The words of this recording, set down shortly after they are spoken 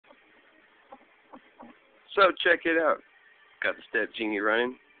So check it out. Got the Stepgenie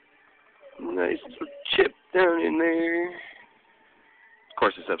running. Nice little chip down in there. Of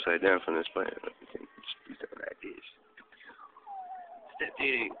course, it's upside down from this planet, but you can just do like this.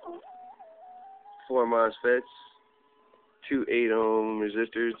 Stepgenie. 4 mosfets. 2 8-ohm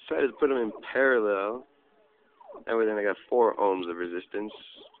resistors. Decided to put them in parallel. That way then I got 4 ohms of resistance,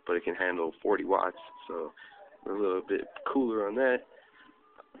 but it can handle 40 watts, so we're a little bit cooler on that.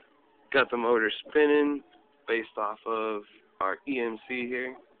 Got the motor spinning based off of our EMC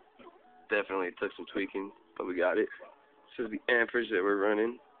here. Definitely took some tweaking, but we got it. This is the amperage that we're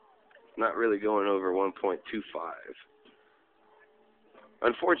running. Not really going over 1.25.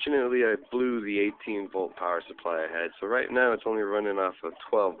 Unfortunately, I blew the 18-volt power supply I had, so right now it's only running off of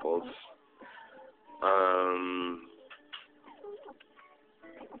 12 volts.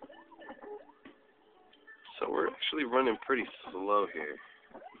 So we're actually running pretty slow here.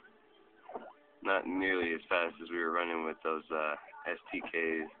 Not nearly as fast as we were running with those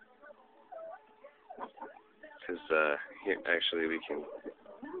STKs. Because here, actually, we can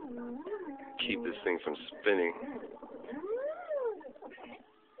keep this thing from spinning.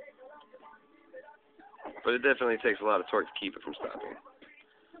 But it definitely takes a lot of torque to keep it from stopping.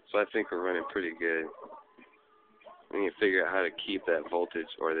 So I think we're running pretty good. We need to figure out how to keep that voltage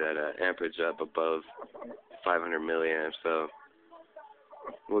or that amperage up above 500 milliamps. So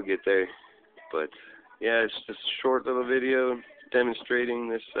we'll get there. But yeah, it's just a short little video demonstrating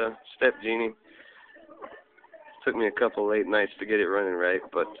this Stepgenie. Took me a couple late nights to get it running right,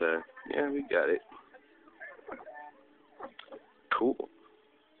 but yeah, we got it. Cool.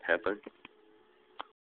 Happened.